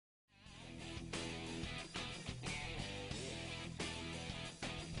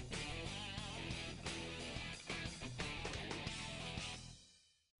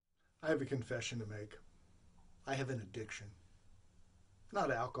have a confession to make. I have an addiction.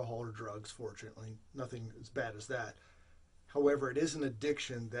 Not alcohol or drugs, fortunately. Nothing as bad as that. However, it is an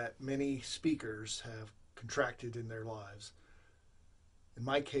addiction that many speakers have contracted in their lives. In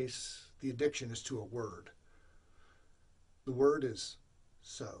my case, the addiction is to a word. The word is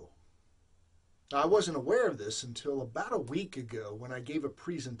so. Now, I wasn't aware of this until about a week ago when I gave a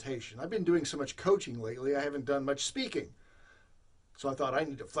presentation. I've been doing so much coaching lately, I haven't done much speaking. So I thought I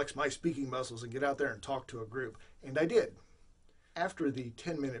need to flex my speaking muscles and get out there and talk to a group. And I did. After the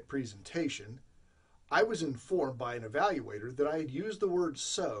 10-minute presentation, I was informed by an evaluator that I had used the word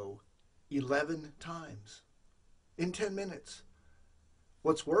so 11 times in 10 minutes.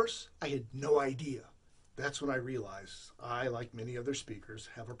 What's worse, I had no idea. That's when I realized I, like many other speakers,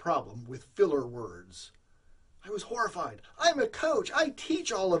 have a problem with filler words. I was horrified. I'm a coach. I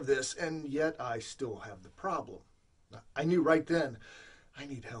teach all of this, and yet I still have the problem. I knew right then I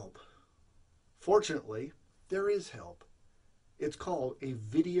need help. Fortunately, there is help. It's called a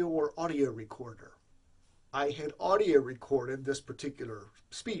video or audio recorder. I had audio recorded this particular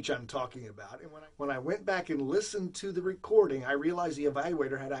speech I'm talking about, and when I went back and listened to the recording, I realized the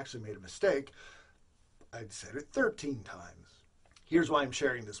evaluator had actually made a mistake. I'd said it 13 times. Here's why I'm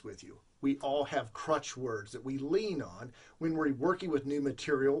sharing this with you. We all have crutch words that we lean on when we're working with new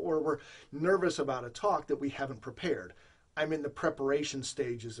material or we're nervous about a talk that we haven't prepared. I'm in the preparation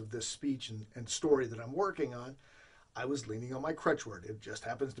stages of this speech and story that I'm working on. I was leaning on my crutch word. It just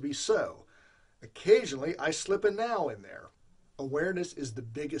happens to be so. Occasionally, I slip a now in there. Awareness is the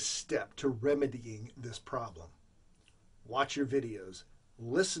biggest step to remedying this problem. Watch your videos,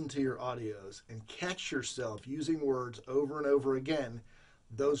 listen to your audios, and catch yourself using words over and over again.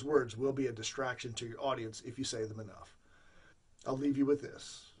 Those words will be a distraction to your audience if you say them enough. I'll leave you with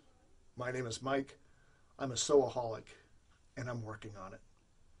this. My name is Mike. I'm a so-aholic, and I'm working on it.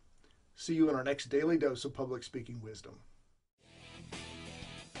 See you in our next daily dose of public speaking wisdom.